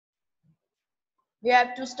We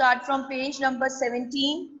have to start from page number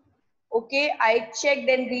 17. Okay, I checked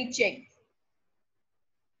and rechecked.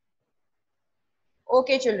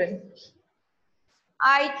 Okay, children.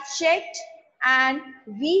 I checked and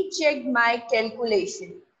rechecked my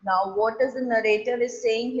calculation. Now, what is the narrator is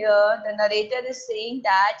saying here? The narrator is saying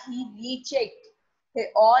that he rechecked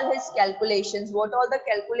all his calculations. What all the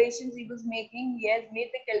calculations he was making? He has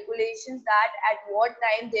made the calculations that at what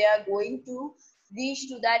time they are going to reach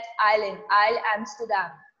to that island, Isle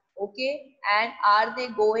Amsterdam. Okay, and are they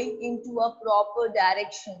going into a proper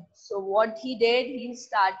direction? So what he did, he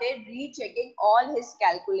started rechecking all his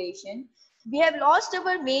calculation. We have lost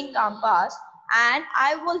our main compass and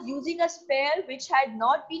I was using a spare which had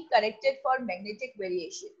not been corrected for magnetic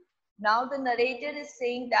variation. Now the narrator is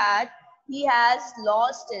saying that he has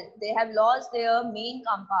lost it. They have lost their main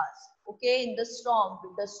compass. Okay, in the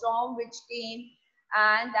storm which came,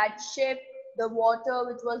 and that ship, the water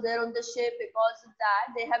which was there on the ship, because of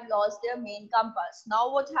that they have lost their main compass.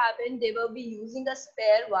 Now what happened? They will be using a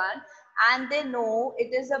spare one and they know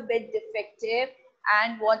it is a bit defective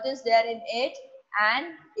and what is there in it, and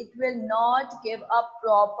it will not give a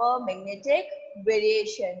proper magnetic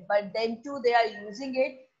variation, but then too they are using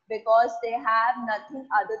it because they have nothing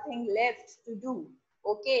other thing left to do.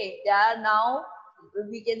 Okay, they are now,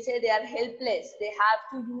 we can say they are helpless. They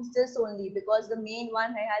have to use this only because the main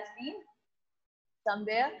one has been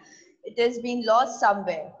somewhere, it has been lost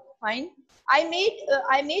somewhere. Fine. I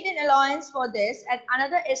made an allowance for this and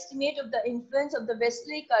another estimate of the influence of the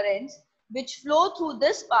westerly currents which flow through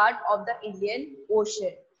this part of the Indian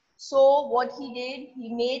Ocean. So what he did,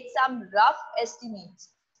 he made some rough estimates.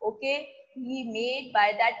 Okay, he made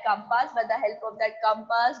by that compass, by the help of that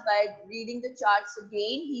compass, by reading the charts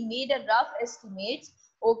again, he made a rough estimates.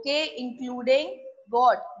 Okay, including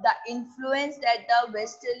what? The influence that the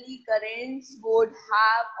westerly currents would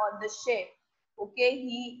have on the ship. Okay,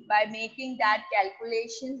 he, by making that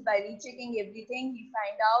calculations, by rechecking everything, he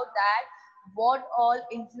find out that what all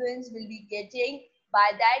influence will be getting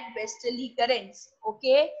by that westerly currents.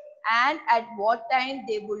 Okay, and at what time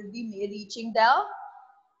they will be reaching the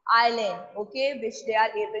island. Okay, which they are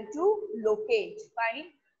able to locate. Fine.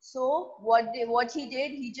 So what he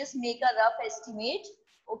did, he just make a rough estimate.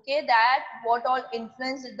 Okay, that what all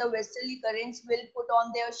influence that the westerly currents will put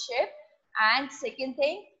on their ship, and second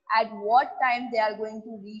thing, at what time they are going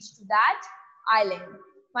to reach to that island.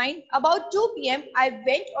 Fine. About 2 p.m., I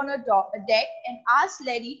went on a deck and asked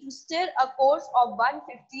Larry to steer a course of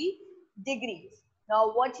 150 degrees.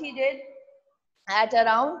 Now, what he did, at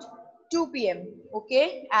around 2 p.m.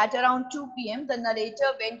 Okay, at around 2 p.m. the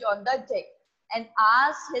narrator went on the deck and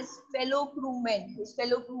asked his fellow crewman. His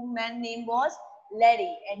fellow crewman name was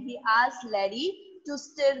Larry, and he asked Larry to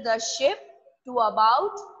steer the ship to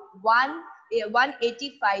about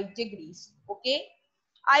 185 degrees. Okay,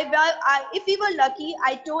 if we were lucky,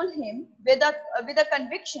 I told him with a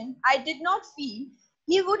conviction I did not feel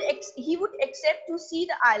he would accept to see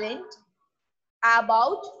the island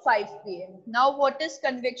about 5 p.m. Now, what is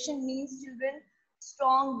conviction means, children?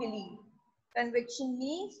 Strong belief. Conviction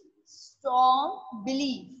means strong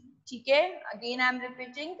belief. Okay? Again, I am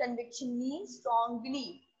repeating. Conviction means strong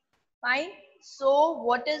belief. Fine. So,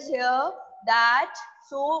 what is here?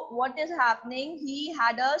 So what is happening? He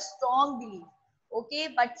had a strong belief. Okay,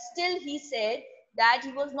 but still he said that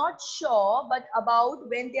he was not sure, but about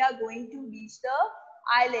when they are going to reach the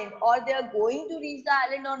island, or they are going to reach the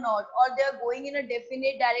island or not, or they are going in a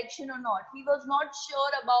definite direction or not. He was not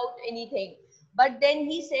sure about anything, but then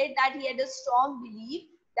he said that he had a strong belief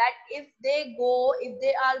that if they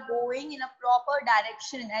are going in a proper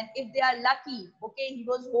direction, and if they are lucky, okay, he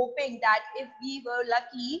was hoping that if we were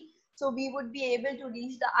lucky, so we would be able to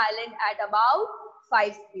reach the island at about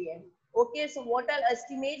 5 p.m. Okay, so what are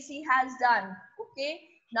estimates he has done? Okay,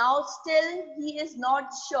 now still he is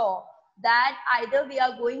not sure that either we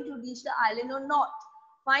are going to reach the island or not.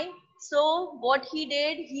 Fine. So what he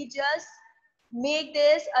did, he just make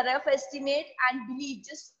this a rough estimate and believe,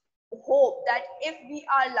 just hope that if we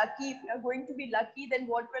are lucky, if we are going to be lucky, then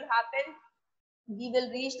what will happen? We will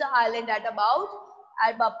reach the island at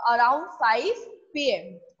around 5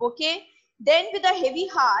 p.m. Okay. Then with a heavy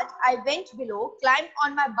heart, I went below, climbed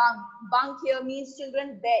on my bunk. Bunk here means,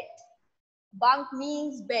 children, bed. Bunk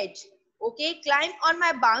means bed. Okay, climbed on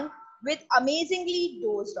my bunk with amazingly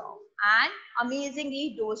dozed off, and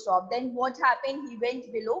amazingly dozed off. Then what happened? He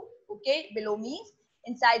went below. Okay, below means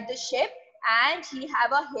inside the ship, and he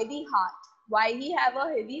have a heavy heart. Why he have a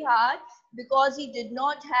heavy heart? Because he did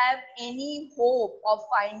not have any hope of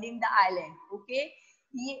finding the island. Okay,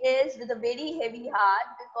 he is with a very heavy heart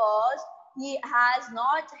because he has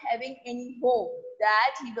not having any hope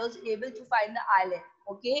that he was able to find the island.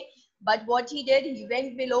 Okay, but what he did, he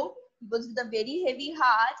went below. He was with a very heavy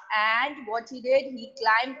heart, and what he did, he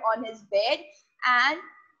climbed on his bed and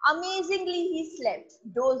amazingly he slept.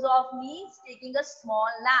 Doze off means taking a small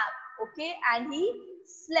nap. Okay, and he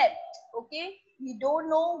slept. Okay, we don't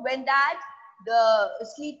know when that the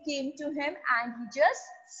sleep came to him, and he just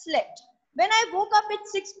slept. When I woke up at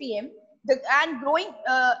 6 p.m. And growing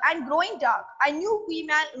dark, I knew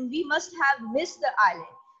we must have missed the island.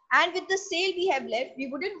 And with the sail we have left, we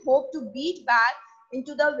wouldn't hope to beat back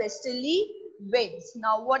into the westerly winds.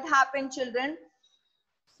 Now, what happened, children?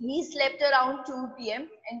 He slept around 2 p.m.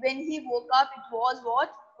 and when he woke up, it was what?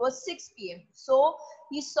 It was 6 p.m. So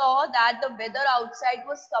he saw that the weather outside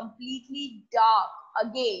was completely dark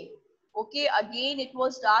again. Okay, again it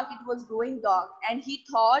was dark, it was growing dark, and he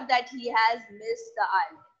thought that he has missed the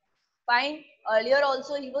island. Fine. Earlier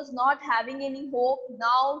also he was not having any hope.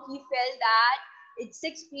 Now he felt that it's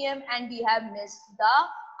 6 p.m. and we have missed the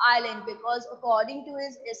island, because according to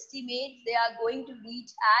his estimates, they are going to reach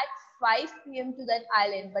at 5 p.m. to that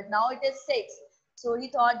island. But now it is 6. So he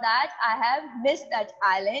thought that I have missed that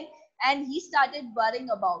island, and he started worrying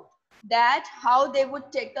about that how they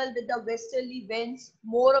would tackle with the westerly winds.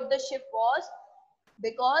 More of the ship was,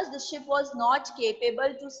 because the ship was not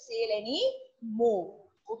capable to sail any more,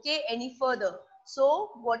 okay, any further. So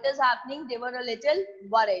what is happening? They were a little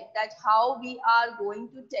worried that how we are going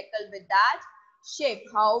to tackle with that ship,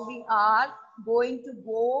 how we are going to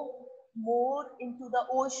go more into the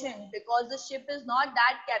ocean, because the ship is not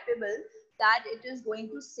that capable that it is going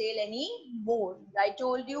to sail any more. I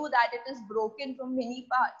told you that it is broken from many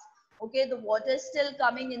parts. Okay, the water is still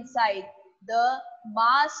coming inside. The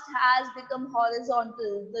mast has become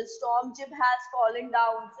horizontal. The storm chip has fallen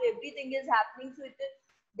down. So everything is happening. So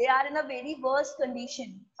they are in a very worse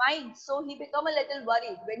condition. Fine. So he become a little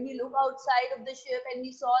worried when he looked outside of the ship and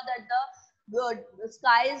he saw that the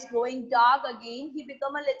sky is growing dark again. He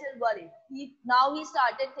become a little worried. Now he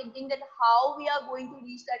started thinking that how we are going to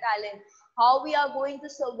reach that island, how we are going to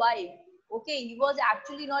survive. Okay, he was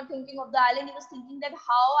actually not thinking of the island. He was thinking that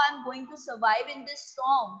how I'm going to survive in this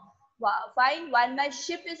storm. Fine, while my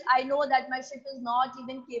ship is, I know that my ship is not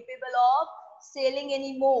even capable of sailing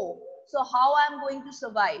anymore. So how I'm going to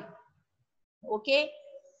survive? Okay.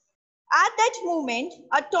 At that moment,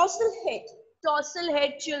 a tossle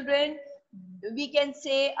head, children, we can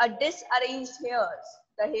say a disarranged hairs,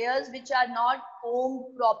 the hairs which are not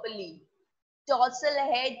combed properly.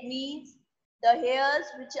 Tossle head means the hairs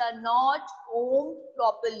which are not combed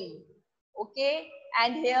properly. Okay,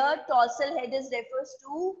 and here tossle head is refers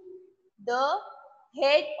to the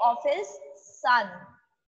head of his son.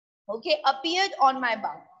 Okay, appeared on my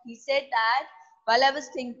back. He said that while I was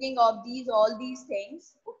thinking of all these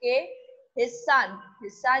things, okay, his son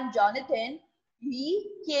Jonathan,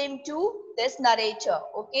 he came to this narrator.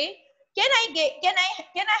 Okay, can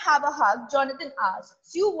I have a hug? Jonathan asked.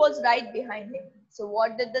 Sue was right behind him. So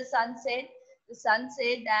what did the son say? The son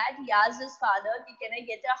said that he asked his father, can I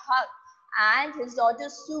get a hug? And his daughter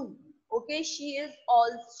Sue, okay, she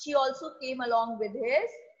also came along with his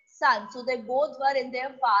son. So they both were in their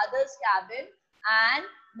father's cabin, and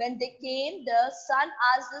when they came, the son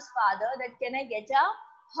asked his father that can I get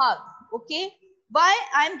a hug? Okay, why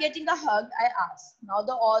I'm getting a hug, I asked. Now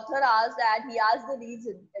the author asked that, he asked the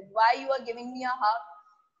reason that why you are giving me a hug.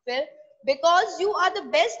 Well, because you are the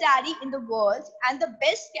best daddy in the world and the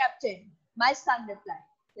best captain, my son replied.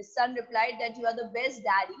 His son replied that you are the best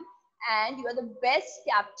daddy and you are the best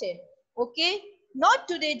captain. Okay, not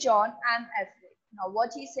today, John, I'm afraid. Now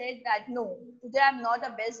what he said that no, today I'm not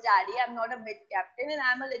a best daddy, I'm not a best captain, and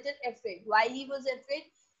I'm a little afraid. Why he was afraid?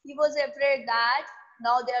 He was afraid that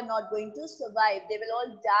now they are not going to survive. They will all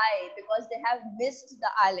die because they have missed the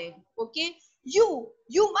island. Okay, you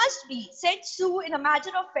must be, said Sue in a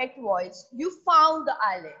matter of fact voice. You found the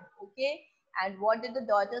island. Okay, and what did the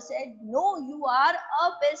daughter say? No, you are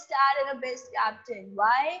a best dad and a best captain.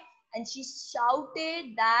 Why? And she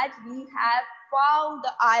shouted that we have found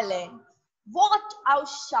the island. What? I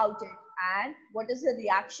shouted. And what is the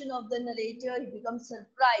reaction of the narrator? He becomes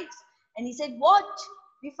surprised. And he said, what?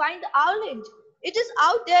 We find the island. It is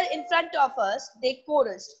out there in front of us. They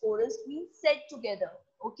chorused. Chorus means said together.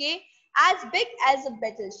 Okay? As big as a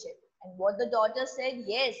battleship. And what the daughter said,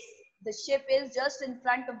 yes, the ship is just in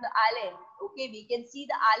front of the island. Okay, we can see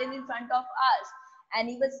the island in front of us. And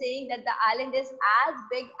he was saying that the island is as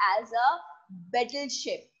big as a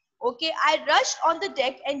battleship. Okay, I rushed on the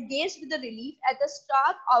deck and gazed with relief at the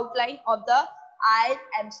stark outline of the Isle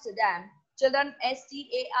Amsterdam. Children,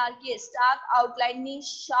 S-T-A-R-K, stark outline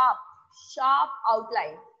means sharp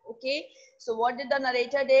outline. Okay, so what did the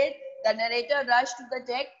narrator did? The narrator rushed to the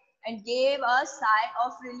deck and gave a sigh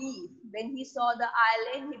of relief. When he saw the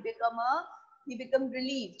island, he became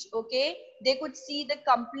relieved. Okay, they could see the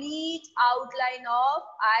complete outline of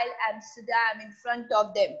Isle Amsterdam in front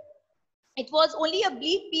of them. It was only a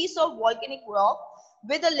bleak piece of volcanic rock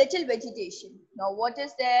with a little vegetation. Now, what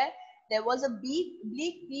is there? There was a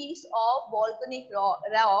bleak piece of volcanic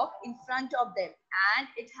rock in front of them, and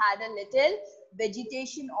it had a little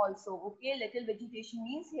vegetation also. Okay, little vegetation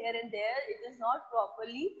means here and there it is not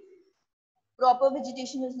proper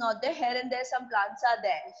vegetation is not there. Here and there some plants are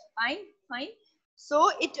there. Fine, fine.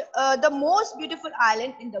 So the most beautiful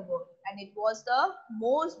island in the world, and it was the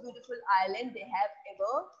most beautiful island they have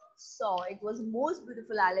ever saw. It was the most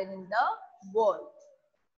beautiful island in the world.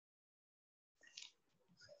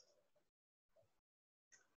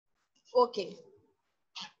 Okay.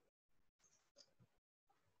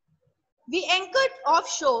 We anchored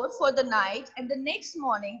offshore for the night, and the next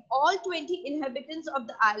morning, all 20 inhabitants of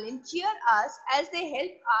the island cheered us as they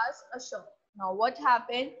helped us ashore. Now, what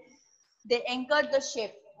happened? They anchored the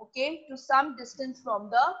ship, okay, to some distance from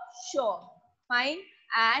the shore. Fine.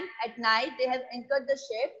 And at night, they have anchored the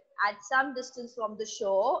ship at some distance from the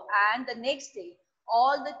shore. And the next day,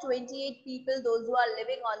 all the 28 people, those who are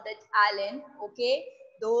living on that island, okay,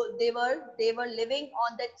 though they were living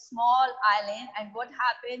on that small island, and what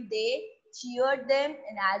happened, they cheered them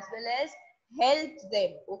and as well as helped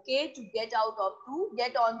them, okay, to get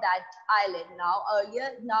on that island.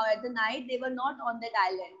 Now at the night, they were not on that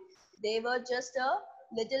island. They were just a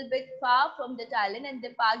little bit far from that island, and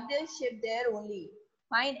they parked their ship there only.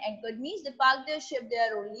 Fine, anchored means they parked their ship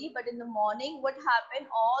there only. But in the morning, what happened?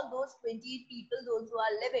 All those 28 people, those who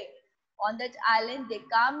are living on that island, they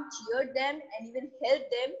come, cheered them, and even helped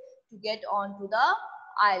them to get onto the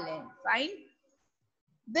island. Fine.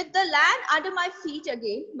 With the land under my feet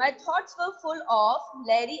again, my thoughts were full of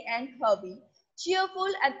Larry and Herbie, cheerful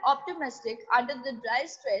and optimistic under the dry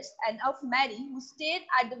stress, and of Mary, who stayed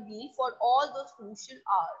at the wheel for all those crucial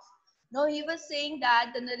hours. Now he was saying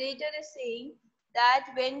that the narrator is saying that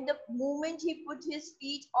when the moment he put his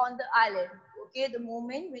feet on the island, okay, the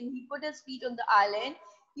moment when he put his feet on the island,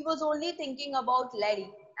 he was only thinking about Larry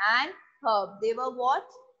and Herb. They were what?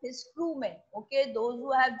 His crewmen, okay, those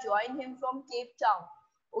who have joined him from Cape Town.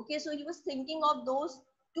 Okay, so he was thinking of those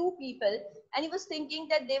two people, and he was thinking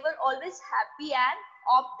that they were always happy and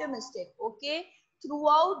optimistic, okay,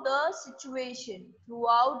 throughout the situation,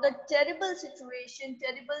 throughout the terrible situation,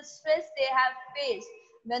 terrible stress they have faced.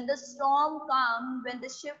 When the storm came, when the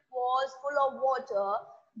ship was full of water,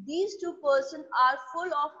 these two persons are full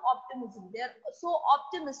of optimism. They are so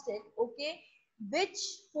optimistic, okay, which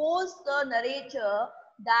forced the narrator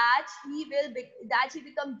that he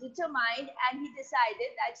become determined, and he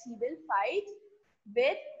decided that he will fight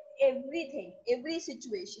with everything, every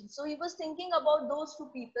situation. So he was thinking about those two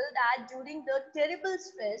people, that during the terrible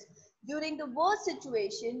stress, during the worst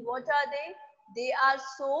situation, what are they? They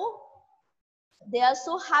are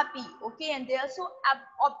so happy, okay, and they are so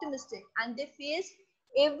optimistic, and they face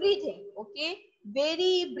everything, okay,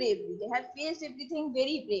 very bravely. They have faced everything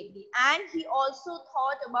very bravely. And he also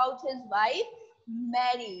thought about his wife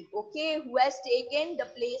Mary, okay, who has taken the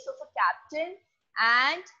place of a captain.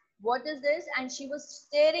 And what is this? And she was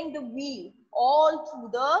steering the wheel all through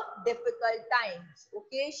the difficult times,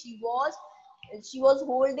 okay. She was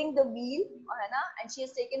holding the wheel, and she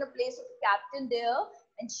has taken a place of captain there,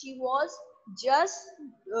 and she was just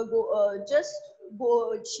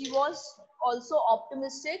she was also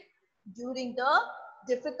optimistic during the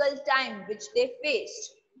difficult time which they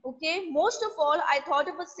faced. Okay, most of all, I thought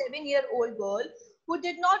of a 7-year-old girl who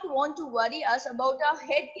did not want to worry us about a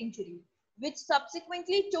head injury, which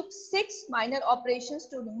subsequently took 6 minor operations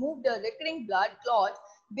to remove the recurring blood clot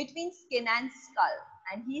between skin and skull.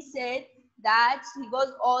 And he said that he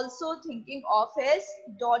was also thinking of his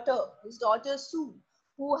daughter Sue,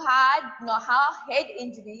 who had her head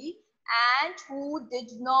injury, and who did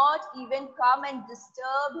not even come and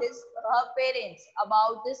disturb her parents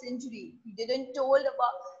about this injury. He didn't told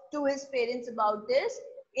to his parents about this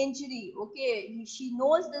injury. Okay, she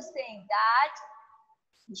knows this thing,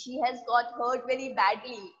 that she has got hurt very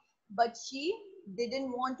badly, but she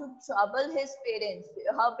didn't want to trouble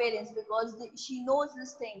her parents, because she knows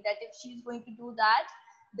this thing, that if she's going to do that,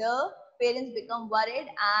 the parents become worried.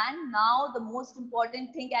 And now the most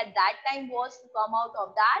important thing at that time was to come out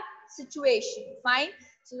of that situation. Fine.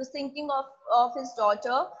 So he was thinking of his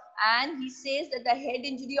daughter, and he says that the head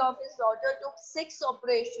injury of his daughter took 6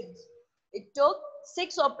 operations. It took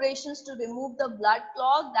 6 operations to remove the blood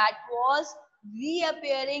clot that was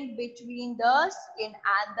reappearing between the skin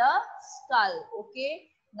and the skull. Okay,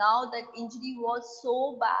 now that injury was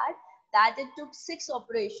so bad that it took 6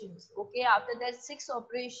 operations. Okay, after that 6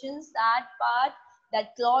 operations, that part,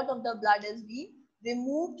 that clot of the blood is being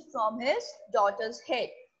removed from his daughter's head.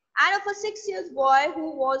 And of a 6 years boy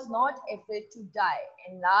who was not afraid to die.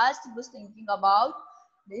 And last, he was thinking about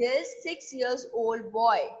his 6 years old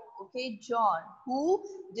boy, okay, John, who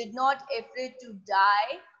did not afraid to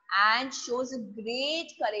die and shows a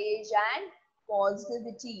great courage and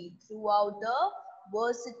positivity throughout the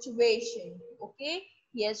worst situation. Okay,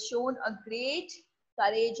 he has shown a great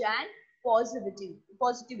courage and positivity.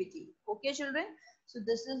 Okay, children. So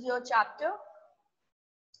this is your chapter.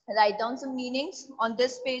 Write down some meanings on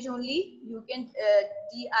this page only. You can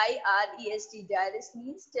direst. Direst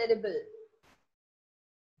means terrible.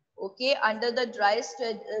 Okay, under the driest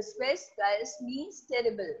stress, driest means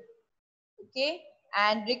terrible. Okay,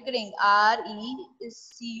 and recurring, recurring.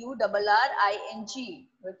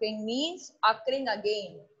 Recurring means occurring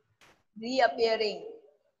again, reappearing,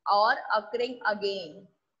 or occurring again,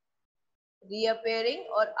 reappearing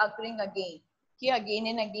or occurring again. Okay, again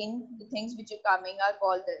and again the things which are coming are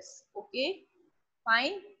called this. Okay,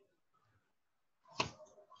 fine.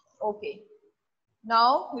 Okay,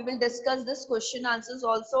 now we will discuss this question answers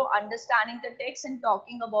also, understanding the text and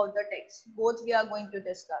talking about the text. Both we are going to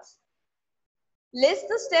discuss. List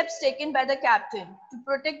the steps taken by the captain to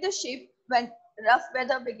protect the ship when rough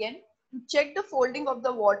weather began, to check the folding of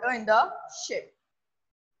the water in the ship.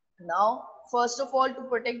 Now, first of all, to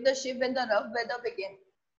protect the ship when the rough weather began.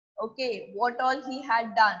 Okay, what all he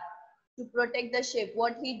had done to protect the ship,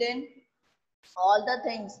 what he did, all the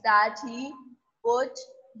things that he put,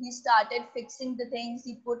 he started fixing the things.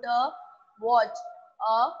 He put a what?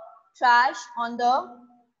 A trash on the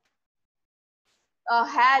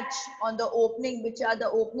hatch on the opening, which are the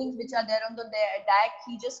openings which are there on the deck.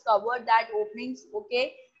 He just covered that openings.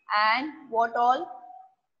 Okay, and what all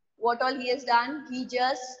he has done, he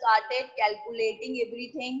just started calculating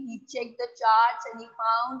everything. He checked the charts and he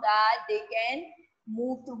found that they can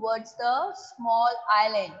move towards the small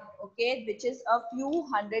island, okay, which is a few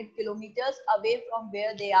hundred kilometers away from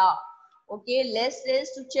where they are. Okay, less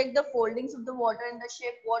is to check the foldings of the water in the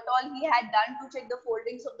ship. What all he had done to check the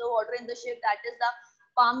foldings of the water in the ship, that is the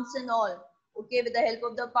pumps and all. Okay, with the help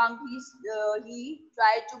of the pump, he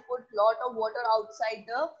tried to put lot of water outside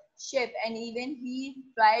the ship, and even he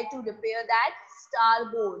tried to repair that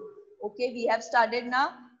starboard. Okay, we have started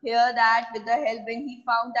now here that with the help, when he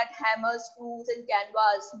found that hammer, screws and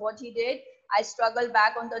canvas, what he did, I struggled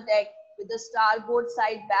back on the deck with the starboard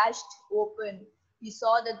side bashed open. We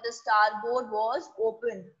saw that the starboard was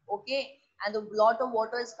open, okay, and a lot of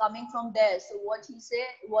water is coming from there. So what he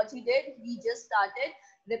did, he just started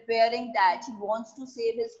repairing that. He wants to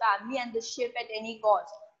save his family and the ship at any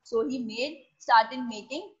cost. So he started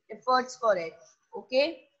making efforts for it.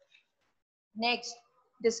 Okay. Next,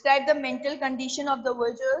 describe the mental condition of the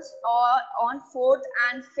voyagers on 4th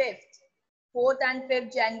and 5th. 4th and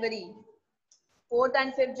 5th January. 4th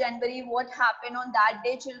and 5th January, what happened on that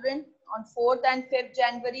day, children? On 4th and 5th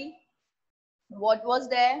January, what was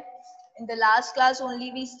there? In the last class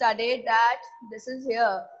only we studied that this is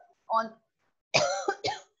here on,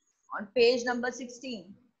 on page number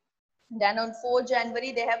 16. Then on 4th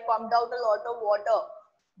January, they have pumped out a lot of water,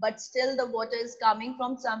 but still the water is coming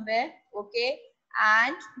from somewhere, okay?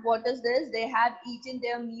 And what is this? They have eaten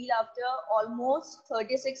their meal after almost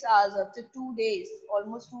 36 hours, after 2 days,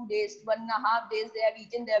 almost 2 days, 1.5 days, they have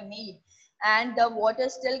eaten their meal. And the water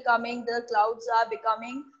is still coming, the clouds are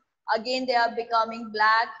becoming, again they are becoming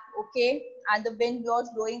black, okay? And the wind was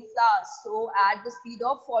blowing fast, so at the speed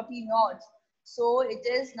of 40 knots. So it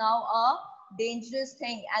is now a dangerous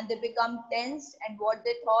thing, and they become tense, and what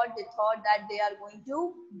they thought that they are going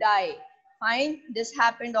to die. Fine, this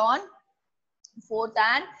happened on 4th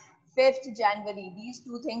and 5th January. These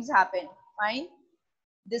two things happened. Fine.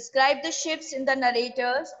 Describe the shifts in the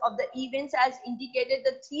narrators of the events as indicated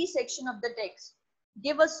the 3 section of the text.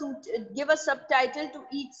 Give a subtitle to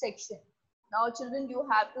each section. Now children, you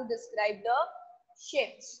have to describe the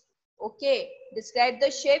shifts. Okay, describe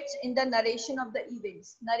the shifts in the narration of the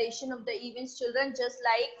events. Narration of the events, children, just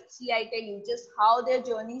like, see, I tell you, just how their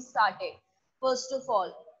journey started. First of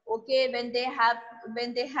all, okay, when they have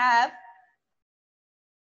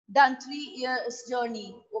done 3 years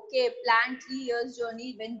journey, okay, planned 3 years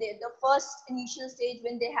journey, when the first initial stage,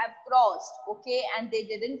 when they have crossed, okay, and they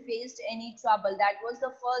didn't face any trouble, that was the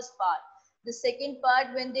first part. The second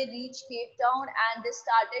part, when they reached Cape Town and they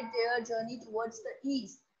started their journey towards the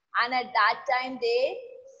east, and at that time they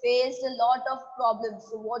faced a lot of problems.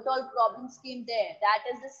 So what all problems came there, that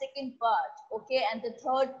is the second part, okay. And the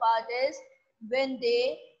third part is when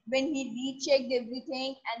they when he rechecked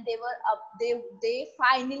everything and they were up, they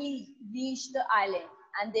finally reached the island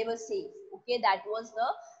and they were safe. Okay, that was the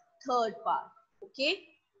third part. Okay.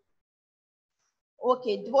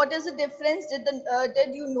 Okay, what is the difference?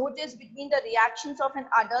 Did you notice between the reactions of an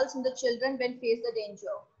adult and the children when face the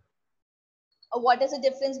danger? What is the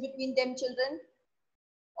difference between them children?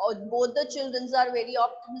 Or both the children are very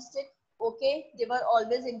optimistic. Okay, they were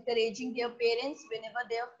always encouraging their parents whenever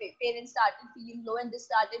their parents started feeling low and they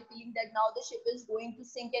started feeling that now the ship is going to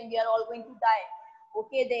sink and we are all going to die.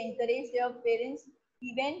 Okay, they encouraged their parents.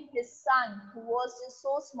 Even his son, who was just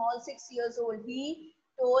so small, 6 years old, he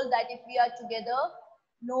told that if we are together,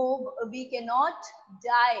 no, we cannot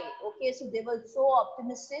die. Okay, so they were so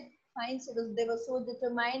optimistic, fine, so they were so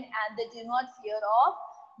determined and they did not fear of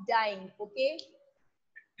dying. Okay.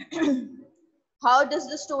 How does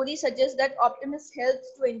the story suggest that optimism helps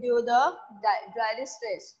to endure the direst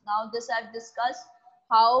stress? Now this I've discussed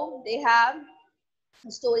how they have,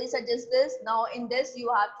 the story suggests this. Now in this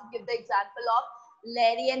you have to give the example of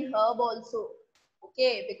Larry and Herb also.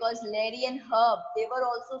 Okay, because Larry and Herb, they were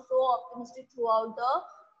also so optimistic throughout the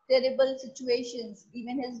terrible situations.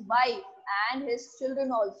 Even his wife and his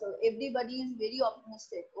children also. Everybody is very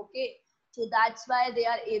optimistic. Okay, so that's why they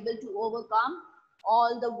are able to overcome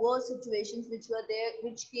all the worst situations which were there,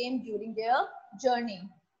 which came during their journey.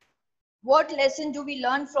 What lesson do we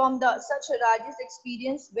learn from the such a Raj's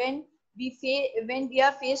experience when we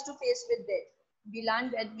are face to face with death? We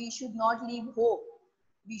learn that we should not leave hope.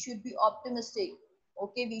 We should be optimistic.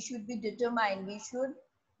 Okay, we should be determined. We should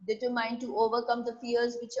determine to overcome the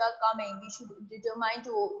fears which are coming. We should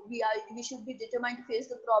be determined to face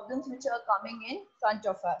the problems which are coming in front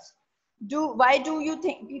of us. Why do you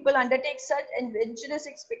think people undertake such adventurous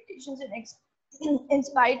expectations in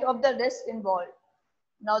spite of the risk involved?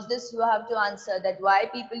 Now this you have to answer, that why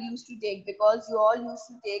people used to take, because you all used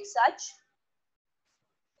to take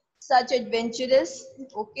such adventurous,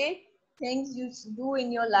 okay, things you do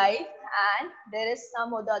in your life, and there is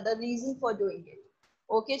some or the other reason for doing it.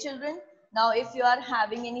 Okay children, now if you are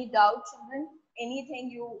having any doubt children,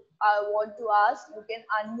 anything you want to ask, you can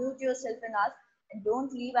unmute yourself and ask, and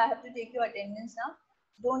don't leave. I have to take your attendance now.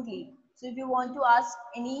 Don't leave. So if you want to ask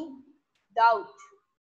any doubt,